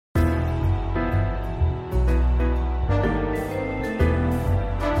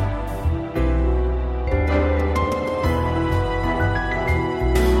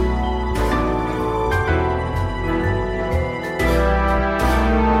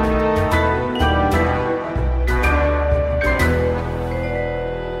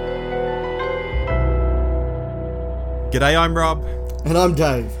G'day, I'm Rob. And I'm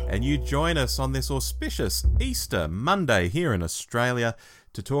Dave. And you join us on this auspicious Easter Monday here in Australia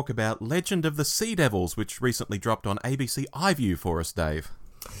to talk about Legend of the Sea Devils, which recently dropped on ABC iView for us, Dave.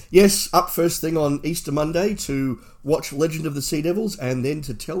 Yes, up first thing on Easter Monday to watch Legend of the Sea Devils and then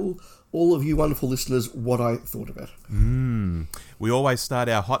to tell all of you wonderful listeners what I thought of it. We always start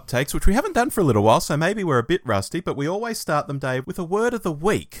our hot takes, which we haven't done for a little while, so maybe we're a bit rusty, but we always start them, Dave, with a word of the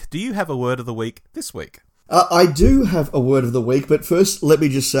week. Do you have a word of the week this week? I do have a word of the week, but first let me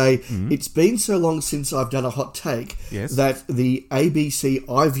just say it's been so long since I've done a hot take that the ABC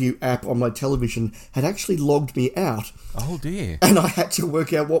iView app on my television had actually logged me out. Oh dear. And I had to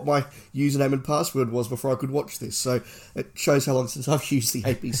work out what my username and password was before I could watch this. So it shows how long since I've used the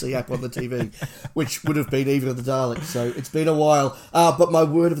ABC app on the TV, which would have been Eve of the Daleks. So it's been a while. But my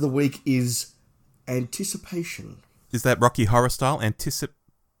word of the week is anticipation. Is that Rocky Horror style?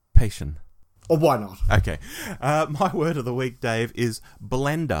 Anticipation. Or why not? Okay. My word of the week, Dave, is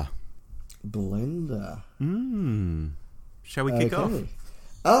blender. Blender. Shall we kick off?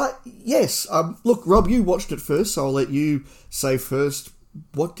 Yes. Look, Rob, you watched it first, so I'll let you say first.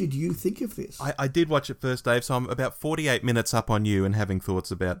 What did you think of this? I did watch it first, Dave, so I'm about 48 minutes up on you and having thoughts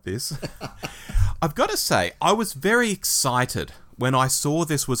about this. I've got to say, I was very excited when I saw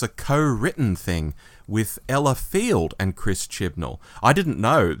this was a co-written thing with Ella Field and Chris Chibnall. I didn't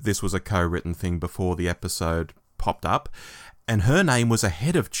know this was a co-written thing before the episode popped up, and her name was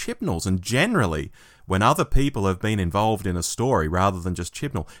ahead of Chibnall's, and generally, when other people have been involved in a story rather than just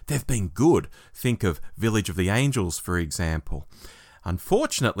Chibnall, they've been good. Think of Village of the Angels, for example.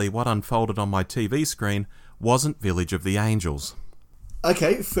 Unfortunately, what unfolded on my TV screen wasn't Village of the Angels.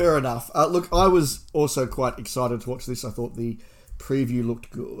 Okay, fair enough. Look, I was also quite excited to watch this. I thought the preview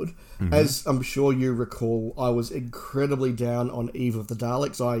looked good. As I'm sure you recall, I was incredibly down on Eve of the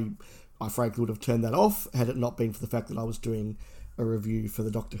Daleks. I frankly would have turned that off had it not been for the fact that I was doing a review for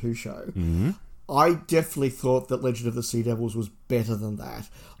the Doctor Who show. I definitely thought that Legend of the Sea Devils was better than that.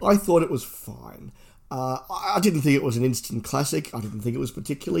 I thought it was fine. I didn't think it was an instant classic. I didn't think it was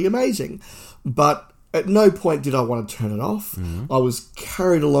particularly amazing. But at no point did I want to turn it off. I was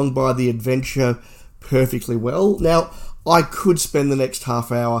carried along by the adventure perfectly well. Now, I could spend the next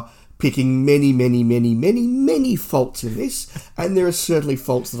half hour picking many faults in this, and there are certainly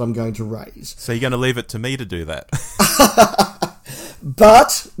faults that I'm going to raise. So you're going to leave it to me to do that?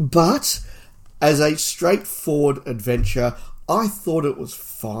 But as a straightforward adventure, I thought it was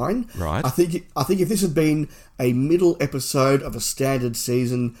fine. Right. I think if this had been a middle episode of a standard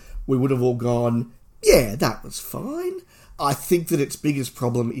season, we would have all gone, yeah, that was fine. I think that its biggest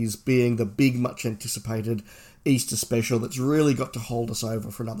problem is being the big, much anticipated Easter special that's really got to hold us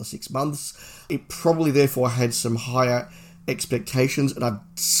over for another 6 months. It probably therefore had some higher expectations, and I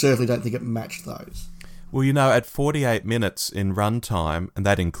certainly don't think it matched those. Well, you know, at 48 minutes in runtime, and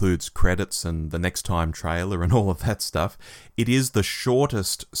that includes credits and the next time trailer and all of that stuff, it is the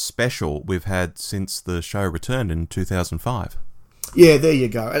shortest special we've had since the show returned in 2005. Yeah, there you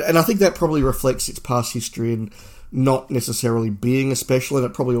go. And I think that probably reflects its past history and not necessarily being a special, and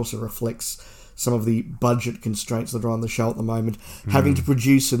it probably also reflects some of the budget constraints that are on the show at the moment, having to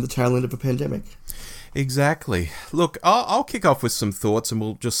produce in the tail end of a pandemic. Exactly. Look, I'll kick off with some thoughts and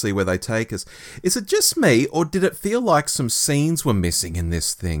we'll just see where they take us. Is it just me, or did it feel like some scenes were missing in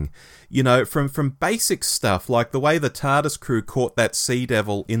this thing? You know, from basic stuff, like the way the TARDIS crew caught that sea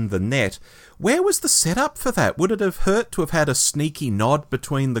devil in the net. Where was the setup for that? Would it have hurt to have had a sneaky nod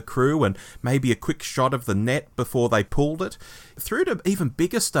between the crew and maybe a quick shot of the net before they pulled it? Through to even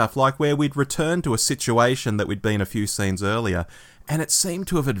bigger stuff, like where we'd returned to a situation that we'd been a few scenes earlier, and it seemed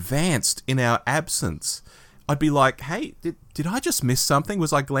to have advanced in our absence. I'd be like, hey, did I just miss something?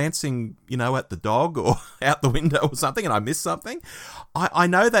 Was I glancing, at the dog or out the window or something and I missed something? I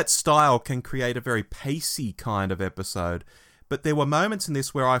know that style can create a very pacey kind of episode, but there were moments in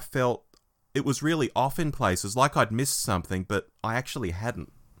this where I felt it was really off in places, like I'd missed something, but I actually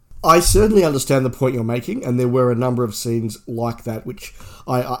hadn't. I certainly understand the point you're making, and there were a number of scenes like that, which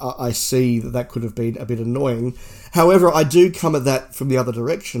I see that could have been a bit annoying. However, I do come at that from the other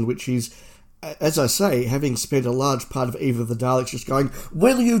direction, which is, as I say, having spent a large part of Eve of the Daleks just going,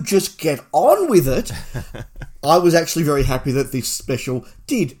 will you just get on with it? I was actually very happy that this special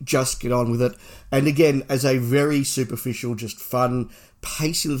did just get on with it. And again, as a very superficial, just fun,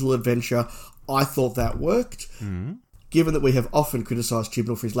 pacey little adventure, I thought that worked. given that we have often criticised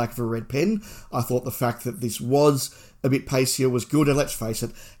Chibnall for his lack of a red pen, I thought the fact that this was a bit pacier was good, and let's face it,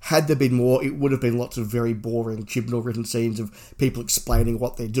 had there been more, it would have been lots of very boring Chibnall-written scenes of people explaining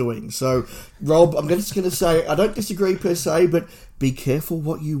what they're doing. So, Rob, I'm just going to say, I don't disagree per se, but be careful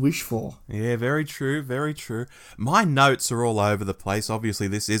what you wish for. Yeah, very true, very true. My notes are all over the place. Obviously,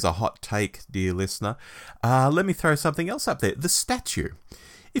 this is a hot take, dear listener. Let me throw something else up there. The statue.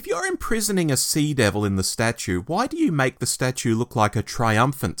 If you're imprisoning a sea devil in the statue, why do you make the statue look like a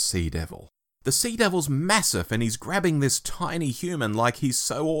triumphant sea devil? The sea devil's massive and he's grabbing this tiny human like he's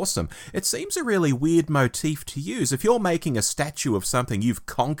so awesome. It seems a really weird motif to use. If you're making a statue of something you've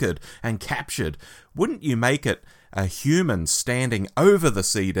conquered and captured, wouldn't you make it a human standing over the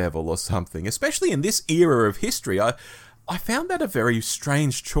sea devil or something? Especially in this era of history, I found that a very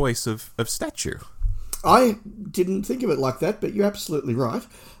strange choice of statue. I didn't think of it like that, but you're absolutely right.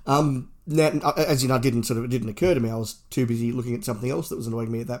 Now, as you know, it didn't occur to me. I was too busy looking at something else that was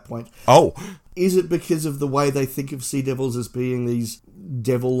annoying me at that point. Oh. Is it because of the way they think of sea devils as being these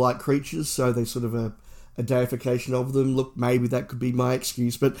devil-like creatures, so they sort of a deification of them? Look, maybe that could be my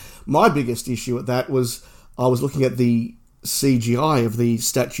excuse, but my biggest issue at that was I was looking at the CGI of the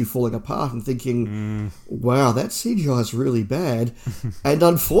statue falling apart and thinking, wow, that CGI is really bad. And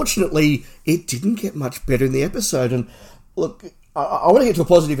unfortunately, it didn't get much better in the episode. And look, I want to get to a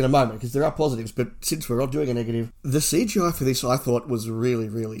positive in a moment, because there are positives, but since we're not doing a negative, the CGI for this I thought was really,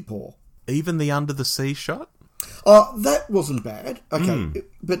 really poor. Even the under the sea shot? Oh, that wasn't bad. Okay,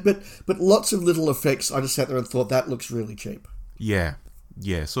 but lots of little effects. I just sat there and thought, that looks really cheap. Yeah,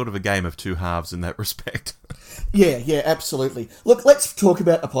 sort of a game of two halves in that respect. Yeah, absolutely. Look, let's talk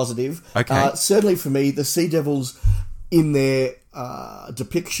about a positive. Okay. Certainly for me, the Sea Devils in their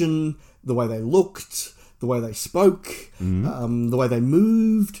depiction, the way they looked, the way they spoke, the way they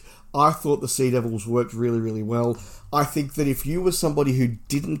moved, I thought the Sea Devils worked really, really well. I think that if you were somebody who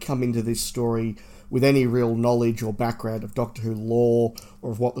didn't come into this story with any real knowledge or background of Doctor Who lore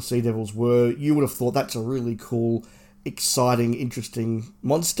or of what the Sea Devils were, you would have thought that's a really cool, exciting, interesting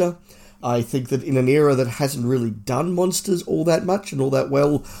monster. I think that in an era that hasn't really done monsters all that much and all that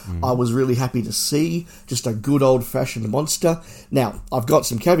well, I was really happy to see just a good old-fashioned monster. Now, I've got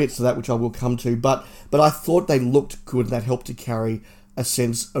some caveats to that, which I will come to, but I thought they looked good, and that helped to carry a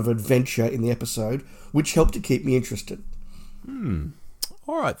sense of adventure in the episode, which helped to keep me interested.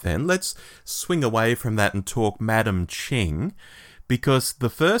 All right, then. Let's swing away from that and talk Madam Ching, because the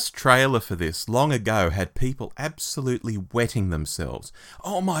first trailer for this, long ago, had people absolutely wetting themselves.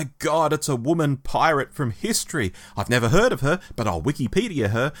 Oh my god, it's a woman pirate from history. I've never heard of her, but I'll Wikipedia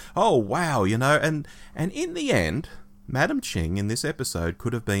her. Oh wow, and in the end, Madam Ching in this episode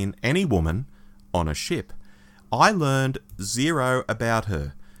could have been any woman on a ship. I learned zero about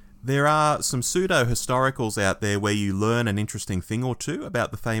her. There are some pseudo-historicals out there where you learn an interesting thing or two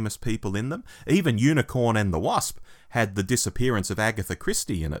about the famous people in them. Even Unicorn and the Wasp had the disappearance of Agatha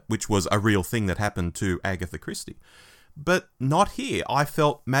Christie in it, which was a real thing that happened to Agatha Christie. But not here. I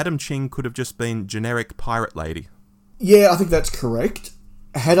felt Madam Ching could have just been generic pirate lady. Yeah, I think that's correct.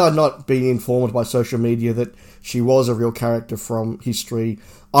 Had I not been informed by social media that she was a real character from history,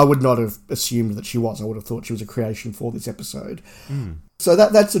 I would not have assumed that she was. I would have thought she was a creation for this episode. So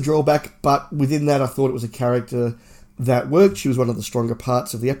that's a drawback, but within that I thought it was a character that worked. She was one of the stronger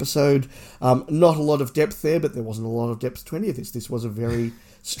parts of the episode. Not a lot of depth there, but there wasn't a lot of depth to any of this. This was a very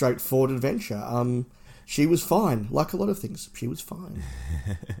straightforward adventure. She was fine, like a lot of things. She was fine.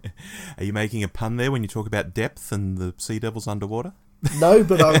 Are you making a pun there when you talk about depth and the Sea Devils underwater? No,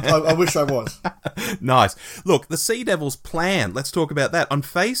 but I wish I was. Nice. Look, the Sea Devils' plan, let's talk about that. On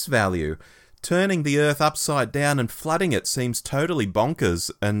face value, turning the Earth upside down and flooding it seems totally bonkers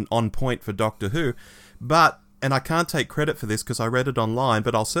and on point for Doctor Who. But, and I can't take credit for this because I read it online,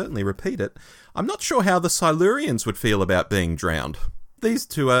 but I'll certainly repeat it, I'm not sure how the Silurians would feel about being drowned. These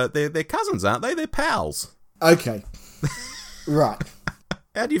two are, they're cousins, aren't they? They're pals. Okay. Right.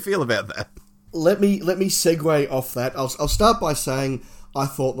 How do you feel about that? Let me segue off that. I'll start by saying I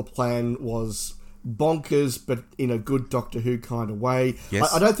thought the plan was bonkers, but in a good Doctor Who kind of way.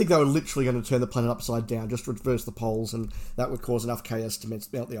 Yes. I don't think they were literally going to turn the planet upside down, just reverse the poles, and that would cause enough chaos to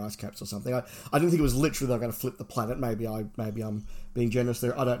melt the ice caps or something. I didn't think it was literally they were going to flip the planet. Maybe I'm being generous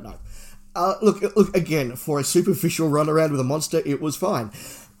there. I don't know. Look again, for a superficial run around with a monster, it was fine.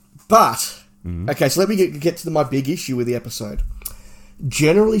 But okay, so let me get to my big issue with the episode.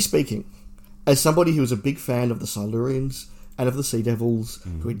 Generally speaking, as somebody who is a big fan of the Silurians and of the Sea Devils,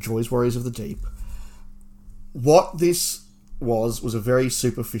 who enjoys Warriors of the Deep, what this was a very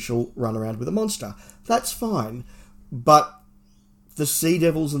superficial run around with a monster. That's fine, but the Sea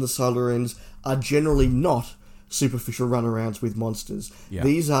Devils and the Silurians are generally not superficial runarounds with monsters. Yeah.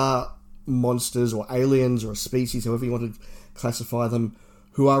 These are monsters or aliens or a species, however you want to classify them,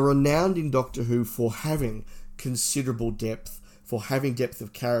 who are renowned in Doctor Who for having considerable depth, for having depth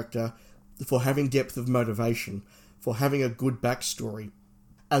of character, for having depth of motivation, for having a good backstory.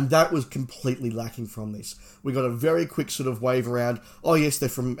 And that was completely lacking from this. We got a very quick sort of wave around, oh yes, they're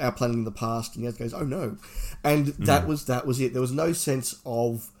from our planet in the past, and Yaz goes, oh no. And that was it. There was no sense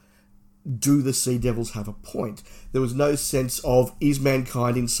of, do the Sea Devils have a point? There was no sense of, is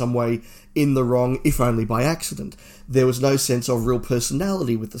mankind in some way in the wrong, if only by accident? There was no sense of real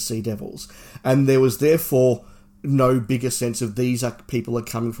personality with the Sea Devils. And there was therefore no bigger sense of these people are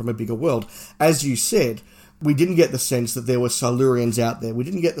coming from a bigger world. As you said, we didn't get the sense that there were Silurians out there. We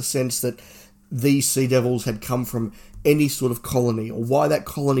didn't get the sense that these Sea Devils had come from any sort of colony, or why that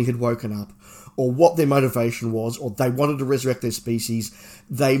colony had woken up, or what their motivation was, or they wanted to resurrect their species.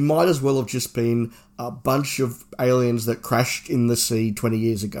 They might as well have just been a bunch of aliens that crashed in the sea 20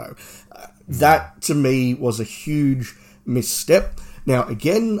 years ago. That, to me, was a huge misstep. Now,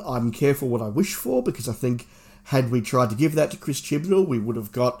 again, I'm careful what I wish for, because I think had we tried to give that to Chris Chibnall, we would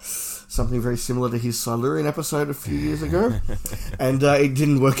have got something very similar to his Silurian episode a few years ago. And it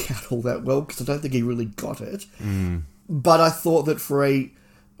didn't work out all that well, because I don't think he really got it. But I thought that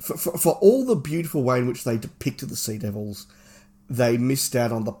for all the beautiful way in which they depicted the Sea Devils, they missed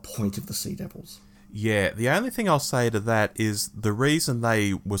out on the point of the Sea Devils. Yeah, the only thing I'll say to that is the reason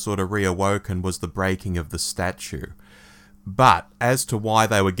they were sort of reawoken was the breaking of the statue. But as to why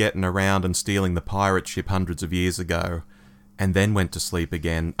they were getting around and stealing the pirate ship hundreds of years ago, and then went to sleep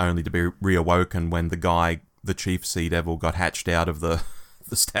again, only to be reawoken when the chief Sea Devil, got hatched out of the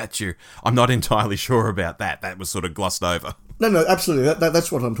statue, I'm not entirely sure about that. That was sort of glossed over. No, absolutely.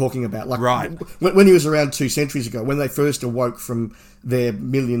 That's what I'm talking about. Like, right. When he was around 2 centuries ago, when they first awoke from their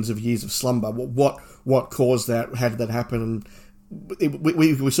millions of years of slumber, what caused that? How did that happen? And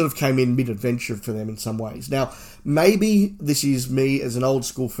we sort of came in mid-adventure for them in some ways. Now, maybe this is me as an old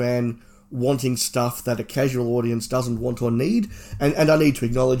school fan wanting stuff that a casual audience doesn't want or need, and I need to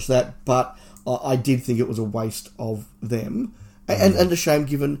acknowledge that, but I did think it was a waste of them. And a shame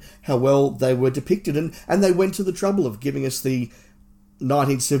given how well they were depicted. And they went to the trouble of giving us the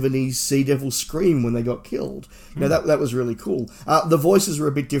 1970s Sea Devil scream when they got killed. You know, that was really cool. The voices were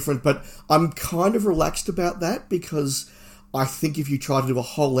a bit different, but I'm kind of relaxed about that, because I think if you try to do a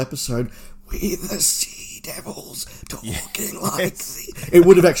whole episode with the Sea Devils talking like it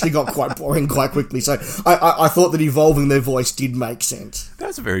would have actually got quite boring quite quickly. So I thought that evolving their voice did make sense.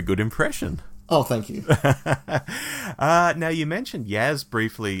 That's a very good impression. Oh, thank you. Now, you mentioned Yaz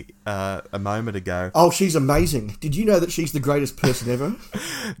briefly a moment ago. Oh, she's amazing. Did you know that she's the greatest person ever?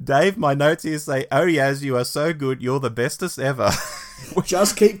 Dave, my notes here say, oh, Yaz, you are so good. You're the bestest ever.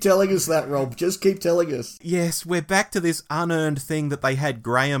 Just keep telling us that, Rob. Just keep telling us. Yes, we're back to this unearned thing that they had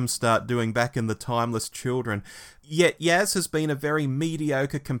Graham start doing back in the Timeless Children. Yet Yaz has been a very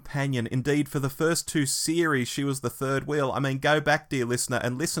mediocre companion. Indeed, for the first 2 series, she was the third wheel. I mean, go back, dear listener,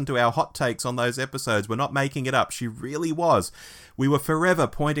 and listen to our hot takes on those episodes. We're not making it up. She really was. We were forever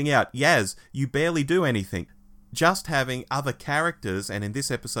pointing out, Yaz, you barely do anything. Just having other characters, and in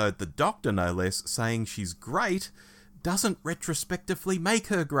this episode, the Doctor no less, saying she's great, doesn't retrospectively make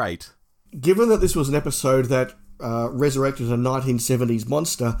her great. Given that this was an episode that resurrected a 1970s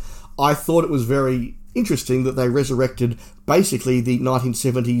monster, I thought it was very interesting that they resurrected basically the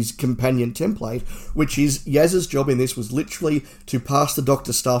 1970s companion template, which is Yaz's job in this was literally to pass the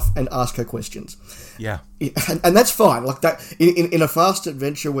Doctor stuff and ask her questions. Yeah. And that's fine. Like that in a fast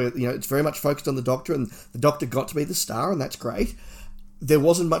adventure where, you know, it's very much focused on the Doctor and the Doctor got to be the star, and that's great. There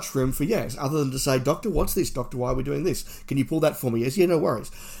wasn't much room for Yaz, other than to say, Doctor, what's this? Doctor, why are we doing this? Can you pull that for me? Yes, yeah, no worries.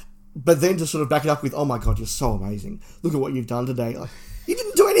 But then to sort of back it up with, oh my God, you're so amazing. Look at what you've done today. Like, you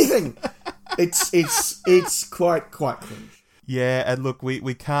didn't do anything. It's quite cringe. Yeah, and look,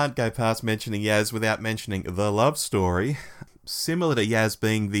 we can't go past mentioning Yaz without mentioning the love story. Similar to Yaz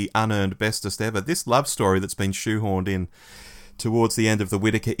being the unearned bestest ever, this love story that's been shoehorned in towards the end of the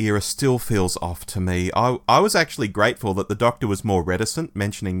Whittaker era still feels off to me. I was actually grateful that the Doctor was more reticent,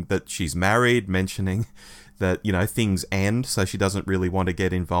 mentioning that she's married, mentioning that, you know, things end, so she doesn't really want to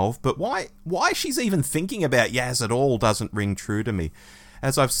get involved. But why she's even thinking about Yaz at all doesn't ring true to me.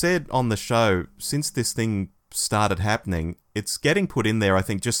 As I've said on the show, since this thing started happening, it's getting put in there, I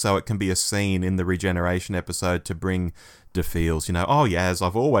think, just so it can be a scene in the Regeneration episode to bring the feels, you know, oh Yaz,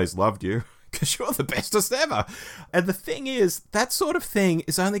 I've always loved you, because you're the bestest ever. And the thing is, that sort of thing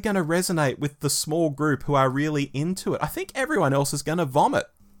is only going to resonate with the small group who are really into it. I think everyone else is going to vomit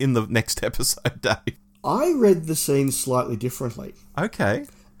in the next episode, Dave. I read the scene slightly differently. Okay.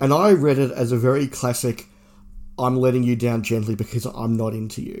 And I read it as a very classic, I'm letting you down gently because I'm not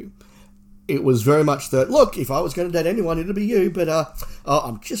into you. It was very much that, look, if I was going to date anyone, it'd be you, but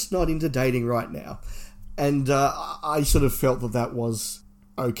I'm just not into dating right now. And I sort of felt that was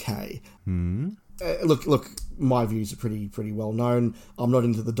okay. Look, my views are pretty well known. I'm not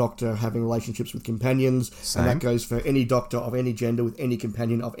into the Doctor having relationships with companions. Same. And that goes for any Doctor of any gender with any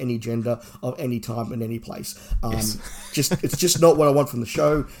companion of any gender of any time and any place. Yes. It's just not what I want from the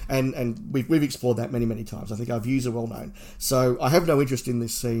show, and we've explored that many times. I think our views are well known. So I have no interest in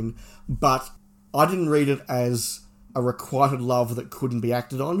this scene, but I didn't read it as a requited love that couldn't be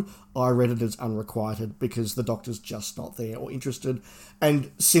acted on. I read it as unrequited because the Doctor's just not there or interested.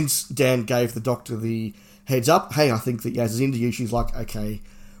 And since Dan gave the Doctor the heads up, hey, I think that Yaz is into you, she's like, okay,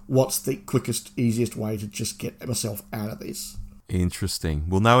 what's the quickest, easiest way to just get myself out of this? Interesting.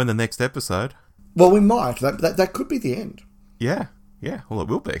 We'll know in the next episode. Well, we might. That could be the end. Yeah. Well, it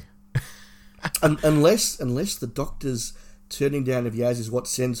will be. unless the Doctor's turning down of Yaz is what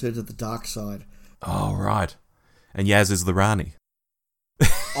sends her to the dark side. Oh, right. And Yaz is the Rani.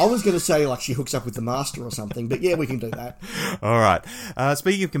 I was going to say, like, she hooks up with the Master or something, but yeah, we can do that. All right.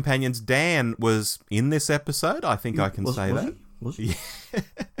 Speaking of companions, Dan was in this episode. I think I can say that. Was he? Yeah.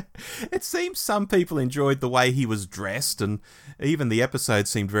 It seems some people enjoyed the way he was dressed, and even the episode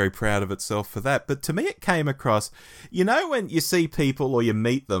seemed very proud of itself for that. But to me, it came across, you know, when you see people or you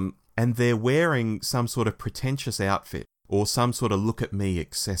meet them and they're wearing some sort of pretentious outfit or some sort of look-at-me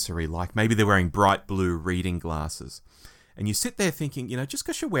accessory, like maybe they're wearing bright blue reading glasses. And you sit there thinking, you know, just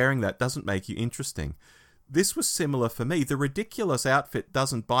because you're wearing that doesn't make you interesting. This was similar for me. The ridiculous outfit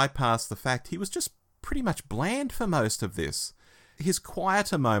doesn't bypass the fact he was just pretty much bland for most of this. His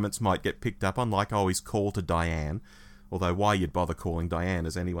quieter moments might get picked up on, like, oh, his call to Diane. Although why you'd bother calling Diane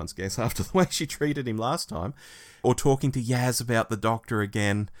is anyone's guess after the way she treated him last time. Or talking to Yaz about the Doctor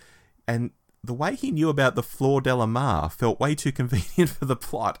again. And the way he knew about the Fleur de la Mar felt way too convenient for the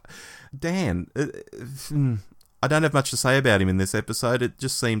plot. Dan, I don't have much to say about him in this episode. It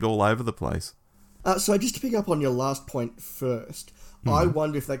just seemed all over the place. So just to pick up on your last point first, I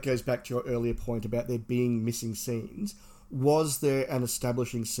wonder if that goes back to your earlier point about there being missing scenes. Was there an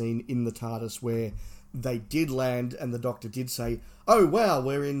establishing scene in the TARDIS where they did land and the Doctor did say, oh, wow,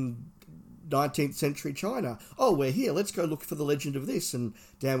 we're in 19th century China. Oh, we're here. Let's go look for the legend of this. And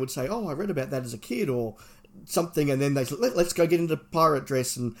Dan would say, oh, I read about that as a kid or something. And then they said, let's go get into pirate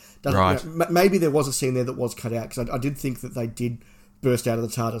dress. And right. You know, maybe there was a scene there that was cut out because I did think that they did burst out of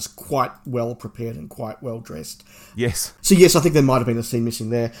the TARDIS quite well prepared and quite well dressed. Yes. So yes, I think there might have been a scene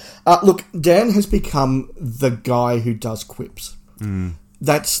missing there. Look, Dan has become the guy who does quips.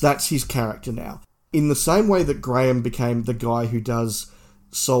 That's his character now. In the same way that Graham became the guy who does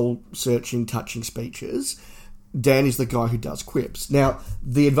soul-searching, touching speeches, Dan is the guy who does quips. Now,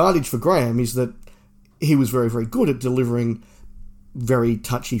 the advantage for Graham is that he was very, very good at delivering very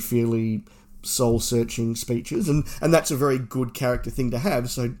touchy-feely, soul-searching speeches, and that's a very good character thing to have.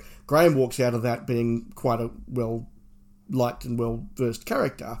 So Graham walks out of that being quite a well-liked and well-versed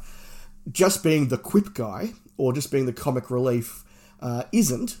character. Just being the quip guy, or just being the comic relief,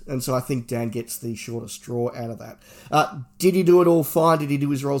 isn't, and so I think Dan gets the shorter straw out of that. Did he do it all fine? Did he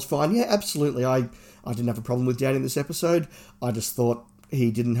do his roles fine? Yeah, absolutely. I didn't have a problem with Dan in this episode. I just thought he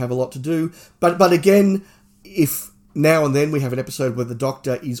didn't have a lot to do. But again, if now and then we have an episode where the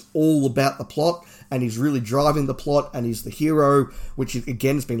Doctor is all about the plot and he's really driving the plot and he's the hero, which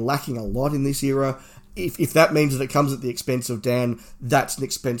again has been lacking a lot in this era. If that means that it comes at the expense of Dan, that's an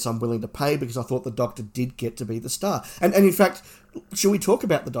expense I'm willing to pay because I thought the Doctor did get to be the star. And in fact, should we talk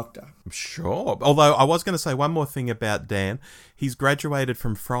about the Doctor? Sure. Although I was going to say one more thing about Dan. He's graduated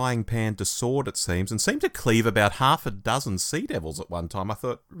from frying pan to sword, it seems, and seemed to cleave about half a dozen Sea Devils at one time. I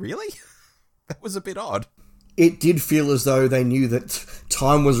thought, really? That was a bit odd. It did feel as though they knew that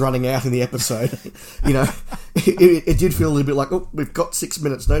time was running out in the episode. You know, it did feel a little bit like, oh, we've got 6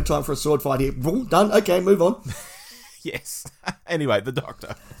 minutes, no time for a sword fight here. Boom, done, okay, move on. Yes. Anyway, the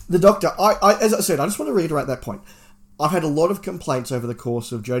Doctor. The Doctor, I as I said, I just want to reiterate that point. I've had a lot of complaints over the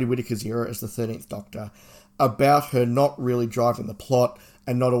course of Jodie Whittaker's era as the 13th Doctor about her not really driving the plot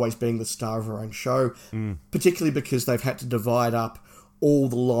and not always being the star of her own show, particularly because they've had to divide up all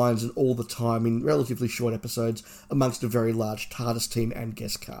the lines and all the time in relatively short episodes amongst a very large TARDIS team and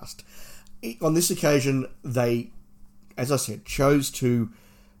guest cast. On this occasion, they, as I said, chose to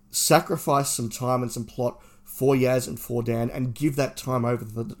sacrifice some time and some plot for Yaz and for Dan and give that time over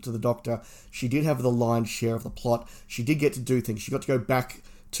to the Doctor. She did have the lion's share of the plot. She did get to do things. She got to go back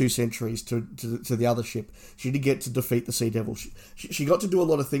 2 centuries to the other ship. She did get to defeat the Sea Devil. She got to do a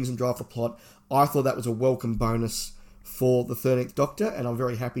lot of things and drive the plot. I thought that was a welcome bonus for the 13th Doctor, and I'm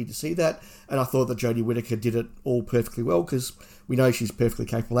very happy to see that. And I thought that Jodie Whittaker did it all perfectly well, because we know she's a perfectly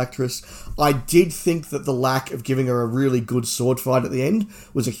capable actress. I did think that the lack of giving her a really good sword fight at the end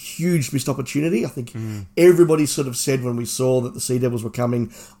was a huge missed opportunity. I think everybody sort of said when we saw that the Sea Devils were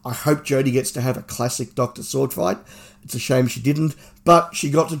coming, I hope Jodie gets to have a classic Doctor sword fight. It's a shame she didn't, but she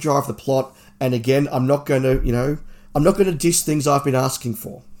got to drive the plot. And again, I'm not going to diss things I've been asking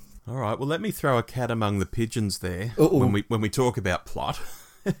for. All right, well, let me throw a cat among the pigeons there when we talk about plot.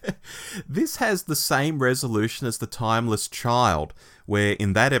 This has the same resolution as The Timeless Child, where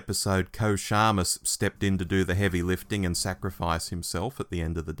in that episode, Ko Sharma stepped in to do the heavy lifting and sacrifice himself at the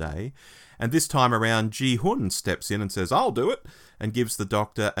end of the day. And this time around, Ji Hun steps in and says, "I'll do it," and gives the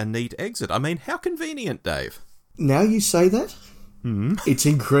Doctor a neat exit. I mean, how convenient, Dave. Now you say that, it's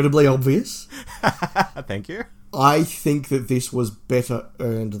incredibly obvious. Thank you. I think that this was better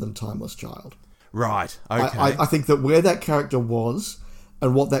earned than Timeless Child. Right, okay. I think that where that character was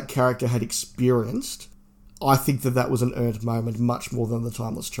and what that character had experienced, I think that was an earned moment much more than the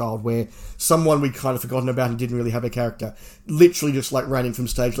Timeless Child, where someone we'd kind of forgotten about and didn't really have a character literally just like ran in from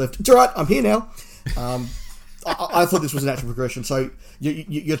stage left. It's all right, I'm here now. I thought this was a natural progression. So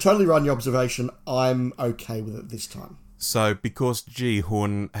you're totally right in your observation. I'm okay with it this time. So, because Ji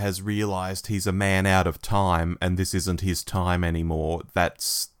Hun has realised he's a man out of time and this isn't his time anymore,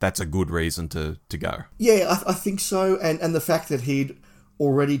 that's a good reason to go. Yeah, I think so. And the fact that he'd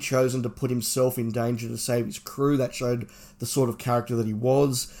already chosen to put himself in danger to save his crew, that showed the sort of character that he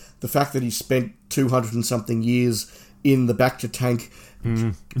was. The fact that he spent 200 and something years in the Bacta tank,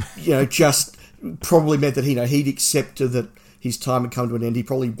 just probably meant that he'd accepted that his time had come to an end. He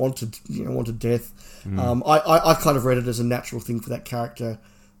probably wanted death. I kind of read it as a natural thing for that character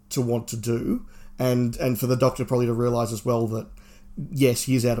to want to do, and for the Doctor probably to realise as well that, yes,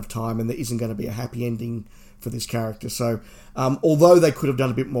 he is out of time and there isn't going to be a happy ending for this character. So, although they could have done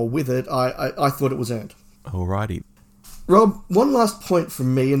a bit more with it, I thought it was earned. Alrighty. Rob, one last point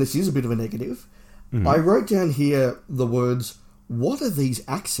from me, and this is a bit of a negative. I wrote down here the words, "What are these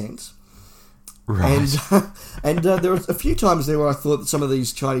accents?" Right. And there were a few times there where I thought that some of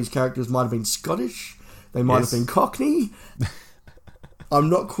these Chinese characters might have been Scottish. They might have been Cockney. I'm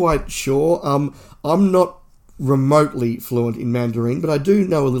not quite sure. I'm not remotely fluent in Mandarin, but I do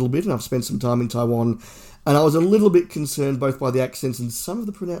know a little bit, and I've spent some time in Taiwan. And I was a little bit concerned both by the accents and some of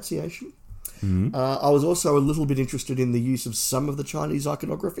the pronunciation. I was also a little bit interested in the use of some of the Chinese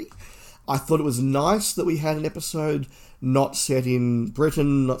iconography. I thought it was nice that we had an episode not set in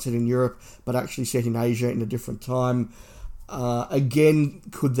Britain, not set in Europe, but actually set in Asia in a different time. Again,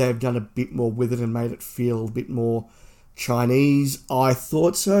 could they have done a bit more with it and made it feel a bit more Chinese? I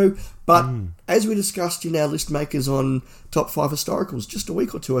thought so. But as we discussed in our list makers on Top 5 Historicals just a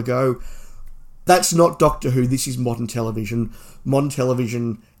week or two ago, that's not Doctor Who, this is modern television. Modern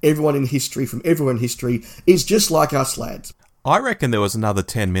television, everyone in history, from everyone in history, is just like us lads. I reckon there was another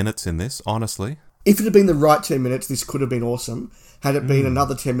 10 minutes in this, honestly. If it had been the right 10 minutes, this could have been awesome. Had it been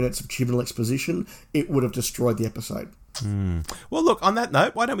another 10 minutes of Chibnall exposition, it would have destroyed the episode. Well, look, on that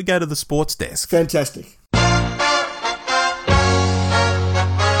note, why don't we go to the sports desk? Fantastic.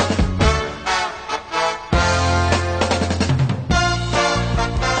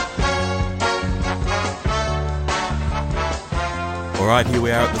 Alright, here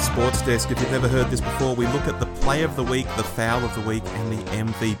we are at the sports desk. If you've never heard this before, we look at the play of the week, the foul of the week, and the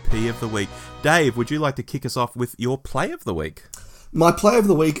MVP of the week. Dave, would you like to kick us off with your play of the week? My play of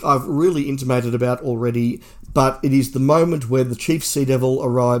the week I've really intimated about already, but it is the moment where the Chief Sea Devil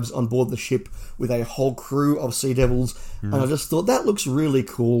arrives on board the ship with a whole crew of Sea Devils, and I just thought that looks really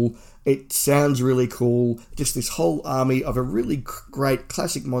cool. It sounds really cool. Just this whole army of a really great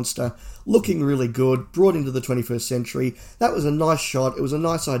classic monster looking really good, brought into the 21st century. That was a nice shot. It was a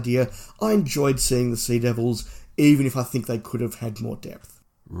nice idea. I enjoyed seeing the Sea Devils, even if I think they could have had more depth.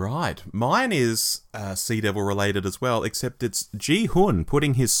 Right. Mine is Sea Devil related as well, except it's Ji Hun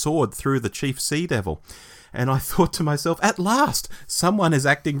putting his sword through the Chief Sea Devil. And I thought to myself, at last, someone is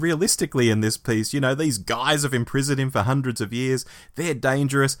acting realistically in this piece. You know, these guys have imprisoned him for hundreds of years. They're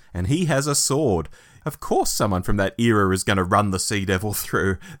dangerous, and he has a sword. Of course someone from that era is going to run the Sea Devil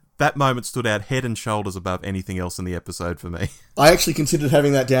through. That moment stood out head and shoulders above anything else in the episode for me. I actually considered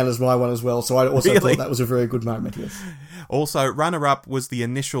having that down as my one as well, so I also thought that was a very good moment, yes. Also, runner-up was the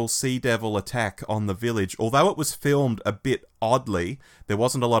initial Sea Devil attack on the village. Although it was filmed a bit oddly, there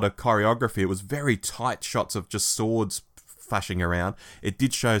wasn't a lot of choreography. It was very tight shots of just swords flashing around. It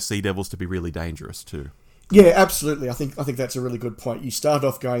did show Sea Devils to be really dangerous too. Yeah, absolutely. I think that's a really good point. You start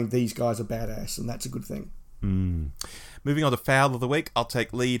off going, these guys are badass, and that's a good thing. Moving on to Foul of the Week, I'll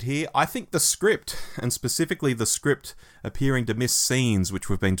take lead here. I think the script, and specifically the script appearing to miss scenes, which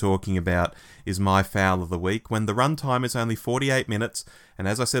we've been talking about, is my Foul of the Week, when the runtime is only 48 minutes, and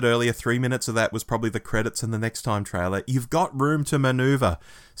as I said earlier, 3 minutes of that was probably the credits in the Next Time trailer. You've got room to manoeuvre.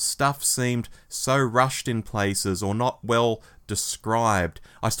 Stuff seemed so rushed in places, or not well described.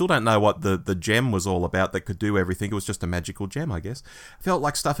 I still don't know what the gem was all about that could do everything. It was just a magical gem, I guess. It felt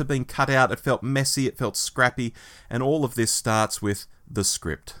like stuff had been cut out. It felt messy. It felt scrappy. And all of this starts with the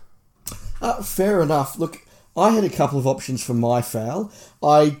script. Fair enough. Look, I had a couple of options for my foul.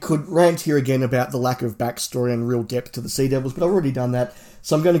 I could rant here again about the lack of backstory and real depth to the Sea Devils, but I've already done that.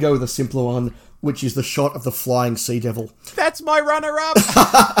 So I'm going to go with a simpler one, which is the shot of the flying Sea Devil. That's my runner-up!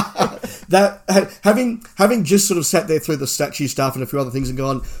 That having just sort of sat there through the statue stuff and a few other things and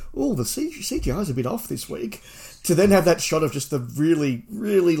gone, oh, the CGI's a bit off this week, to then have that shot of just the really,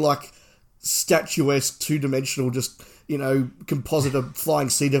 really like statuesque, two-dimensional, just, you know, composite of flying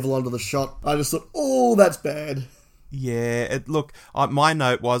Sea Devil onto the shot. I just thought, oh, that's bad. Yeah, my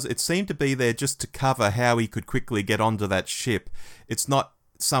note was it seemed to be there just to cover how he could quickly get onto that ship. It's not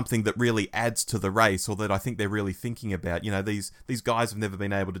something that really adds to the race, or that I think they're really thinking about. You know, these guys have never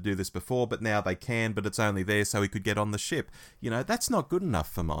been able to do this before, but now they can, but it's only there so he could get on the ship. You know, that's not good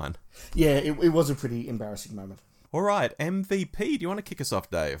enough for mine. Yeah, it was a pretty embarrassing moment. All right, MVP, do you want to kick us off,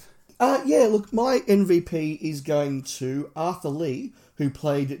 Dave? Yeah, look, my MVP is going to Arthur Lee, who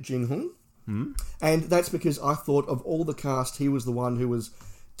played Jin-Hun. And that's because I thought of all the cast, he was the one who was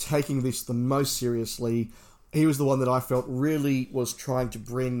taking this the most seriously. He was the one that I felt really was trying to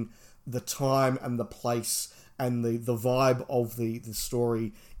bring the time and the place and the vibe of the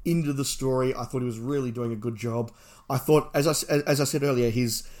story into the story. I thought he was really doing a good job. I thought, as I said earlier,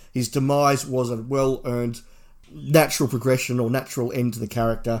 his demise was a well-earned natural progression or natural end to the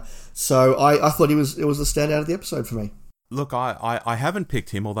character. So I thought it was the standout of the episode for me. Look, I haven't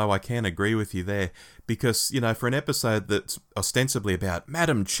picked him, although I can agree with you there, because, you know, for an episode that's ostensibly about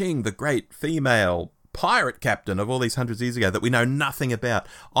Madam Ching, the great female pirate captain of all these hundreds of years ago that we know nothing about,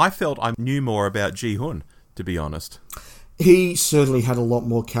 I felt I knew more about Ji-hun, to be honest. He certainly had a lot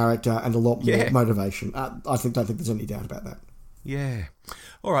more character and a lot more motivation. I don't think there's any doubt about that. Yeah.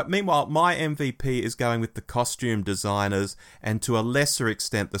 All right, meanwhile, my MVP is going with the costume designers and to a lesser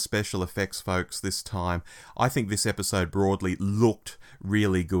extent the special effects folks this time. I think this episode broadly looked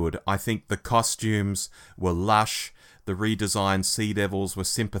really good. I think the costumes were lush. The redesigned Sea Devils were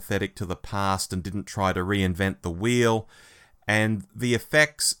sympathetic to the past and didn't try to reinvent the wheel. And the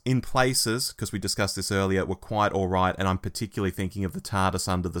effects in places, because we discussed this earlier, were quite alright, and I'm particularly thinking of the TARDIS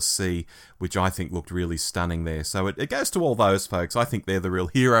under the sea, which I think looked really stunning there. So it goes to all those folks. I think they're the real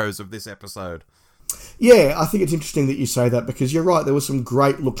heroes of this episode. Yeah, I think it's interesting that you say that, because you're right, there were some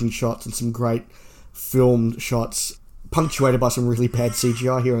great looking shots and some great filmed shots, punctuated by some really bad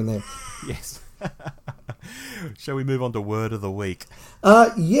CGI here and there. Yes. Shall we move on to Word of the Week?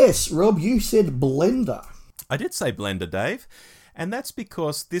 Yes, Rob, you said blender. I did say blender, Dave, and that's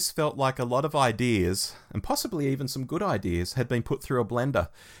because this felt like a lot of ideas, and possibly even some good ideas, had been put through a blender,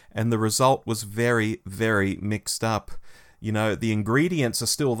 and the result was very, very mixed up. You know, the ingredients are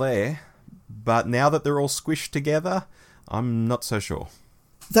still there, but now that they're all squished together, I'm not so sure.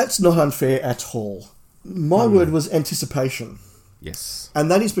 That's not unfair at all. My word was anticipation. Yes.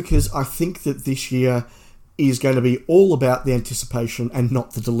 And that is because I think that this year is going to be all about the anticipation and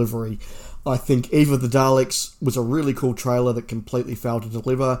not the delivery. I think Eve of the Daleks was a really cool trailer that completely failed to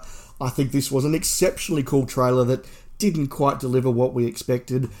deliver. I think this was an exceptionally cool trailer that didn't quite deliver what we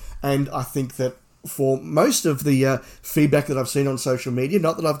expected. And I think that for most of the feedback that I've seen on social media,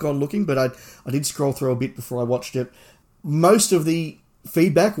 not that I've gone looking, but I did scroll through a bit before I watched it, most of the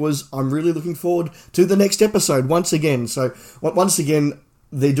feedback was, I'm really looking forward to the next episode once again. So once again,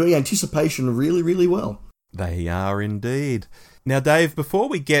 they're doing anticipation really, really well. They are indeed. Now, Dave, before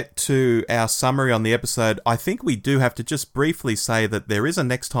we get to our summary on the episode, I think we do have to just briefly say that there is a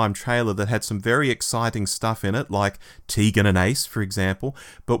Next Time trailer that had some very exciting stuff in it, like Tegan and Ace, for example.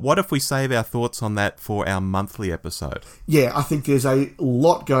 But what if we save our thoughts on that for our monthly episode? Yeah, I think there's a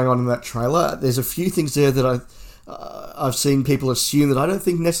lot going on in that trailer. There's a few things there that I've seen people assume that I don't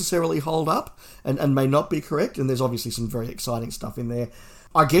think necessarily hold up and may not be correct, and there's obviously some very exciting stuff in there.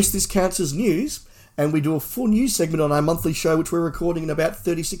 I guess this counts as news, and we do a full news segment on our monthly show, which we're recording in about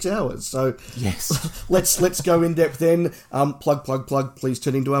 36 hours. So yes, let's go in depth then. Plug. Please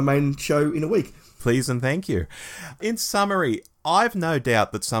tune into our main show in a week. Please and thank you. In summary, I've no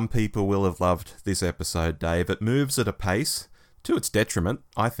doubt that some people will have loved this episode, Dave. It moves at a pace, to its detriment,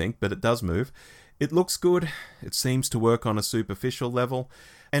 I think, but it does move. It looks good, it seems to work on a superficial level,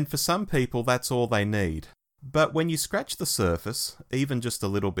 and for some people that's all they need. But when you scratch the surface, even just a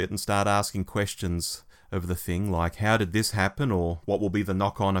little bit, and start asking questions of the thing, like how did this happen, or what will be the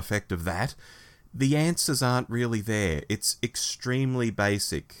knock-on effect of that, the answers aren't really there. It's extremely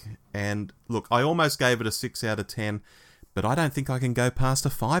basic. And look, I almost gave it a 6 out of 10, but I don't think I can go past a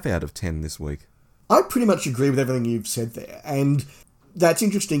 5 out of 10 this week. I pretty much agree with everything you've said there, and that's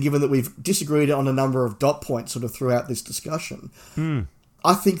interesting given that we've disagreed on a number of dot points sort of throughout this discussion.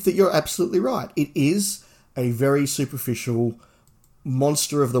 I think that you're absolutely right. It is a very superficial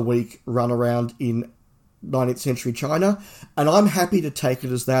monster of the week run around in 19th century China, and I'm happy to take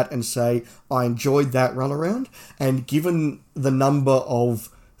it as that and say I enjoyed that run around, and given the number of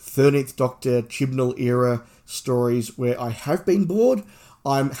 13th Doctor Chibnall era stories where I have been bored,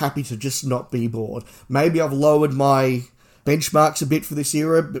 I'm happy to just not be bored. Maybe I've lowered my benchmarks a bit for this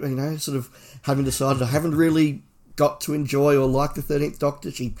era, but, sort of having decided I haven't really got to enjoy or like the 13th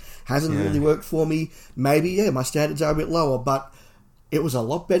Doctor. She hasn't really worked for me. Maybe, my standards are a bit lower, but it was a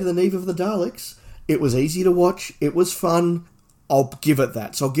lot better than Eve of the Daleks. It was easy to watch. It was fun. I'll give it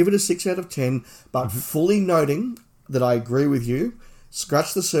that. So I'll give it a 6 out of 10, but fully noting that I agree with you.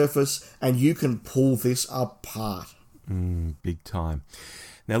 Scratch the surface and you can pull this apart. Big time.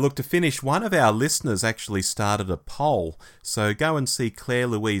 Now look, to finish, one of our listeners actually started a poll, so go and see Claire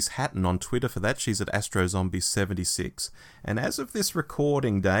Louise Hatton on Twitter for that. She's at AstroZombie76. And as of this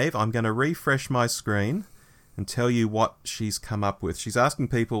recording, Dave, I'm going to refresh my screen and tell you what she's come up with. She's asking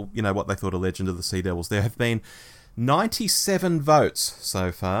people, what they thought of Legend of the Sea Devils. There have been 97 votes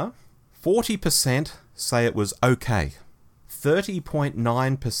so far. 40% say it was okay.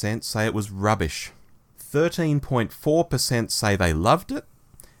 30.9% say it was rubbish. 13.4% say they loved it.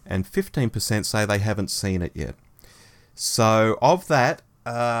 And 15% say they haven't seen it yet. So of that,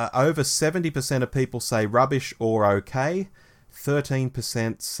 over 70% of people say rubbish or okay.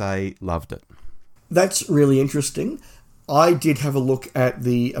 13% say loved it. That's really interesting. I did have a look at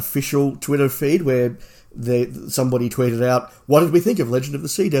the official Twitter feed where somebody tweeted out, what did we think of Legend of the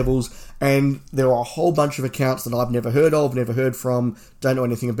Sea Devils? And there were a whole bunch of accounts that I've never heard of, never heard from, don't know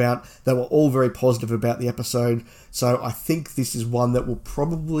anything about. They were all very positive about the episode. So I think this is one that will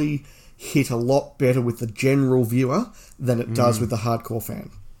probably hit a lot better with the general viewer than it does with the hardcore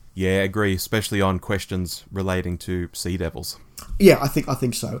fan. Yeah, agree, especially on questions relating to Sea Devils. Yeah, I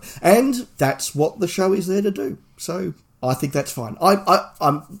think so. And that's what the show is there to do. So I think that's fine.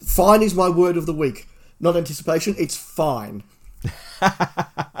 I'm fine is my word of the week. Not anticipation, it's fine.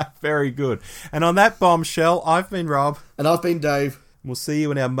 Very good. And on that bombshell, I've been Rob. And I've been Dave. We'll see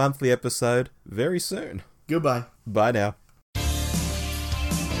you in our monthly episode very soon. Goodbye. Bye now.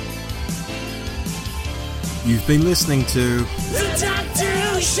 You've been listening to The Doctor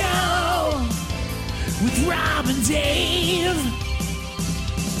Who Show with Rob and Dave.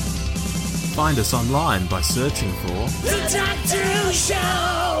 Find us online by searching for The Doctor Who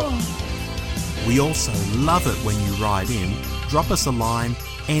Show. We also love it when you write in. Drop us a line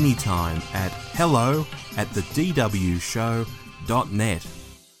anytime at hello@thedwshow.net.